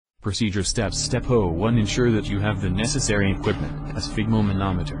Procedure steps. Step 01. Ensure that you have the necessary equipment: a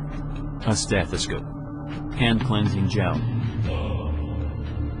sphygmomanometer, a stethoscope, hand cleansing gel.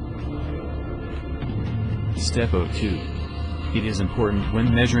 Step 02. It is important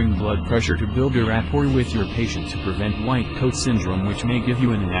when measuring blood pressure to build a rapport with your patient to prevent white coat syndrome, which may give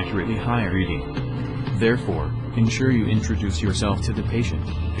you an inaccurately high reading. Therefore, ensure you introduce yourself to the patient,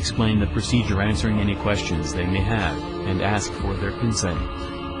 explain the procedure, answering any questions they may have, and ask for their consent.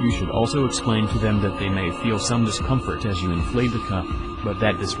 You should also explain to them that they may feel some discomfort as you inflate the cuff, but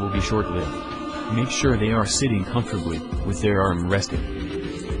that this will be short-lived. Make sure they are sitting comfortably, with their arm rested.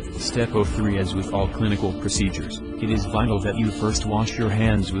 Step 03. As with all clinical procedures, it is vital that you first wash your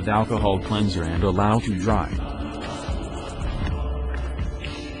hands with alcohol cleanser and allow to dry.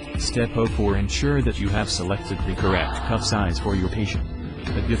 Step 04. Ensure that you have selected the correct cuff size for your patient.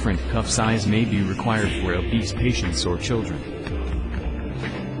 A different cuff size may be required for obese patients or children.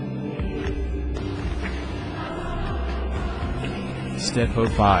 Step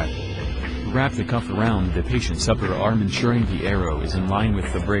 05. Wrap the cuff around the patient's upper arm, ensuring the arrow is in line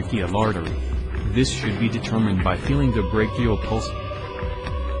with the brachial artery. This should be determined by feeling the brachial pulse.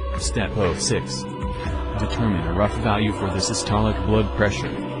 Step 06. Determine a rough value for the systolic blood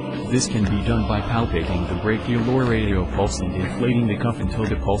pressure. This can be done by palpating the brachial or radial pulse and inflating the cuff until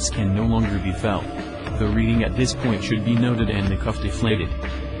the pulse can no longer be felt. The reading at this point should be noted and the cuff deflated.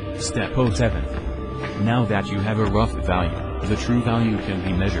 Step 07. Now that you have a rough value, the true value can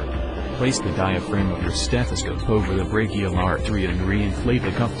be measured. Place the diaphragm of your stethoscope over the brachial artery and re-inflate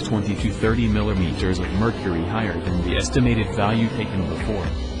the cuff 20 to 30 millimeters of mercury higher than the estimated value taken before.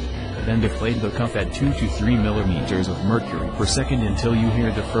 Then deflate the cuff at 2 to 3 millimeters of mercury per second until you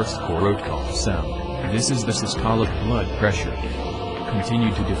hear the first Korotkoff sound. This is the systolic blood pressure.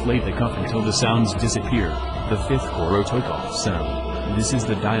 Continue to deflate the cuff until the sounds disappear, the fifth Korotkoff sound. This is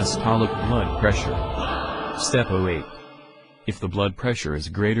the diastolic blood pressure. Step 08. If the blood pressure is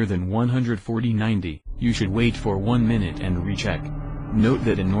greater than 140/90, you should wait for 1 minute and recheck. Note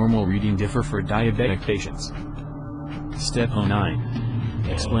that a normal reading differ for diabetic patients. Step 09.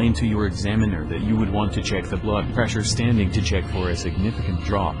 Explain to your examiner that you would want to check the blood pressure standing to check for a significant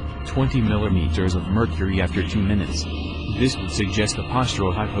drop, 20 millimeters of mercury after 2 minutes. This would suggest a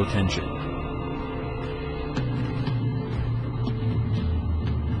postural hypotension.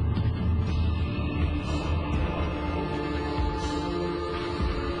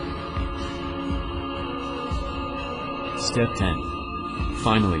 Step 10.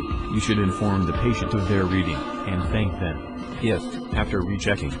 Finally, you should inform the patient of their reading, and thank them. If, after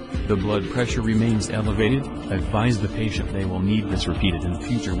rechecking, the blood pressure remains elevated, advise the patient they will need this repeated in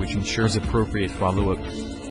future, which ensures appropriate follow-up.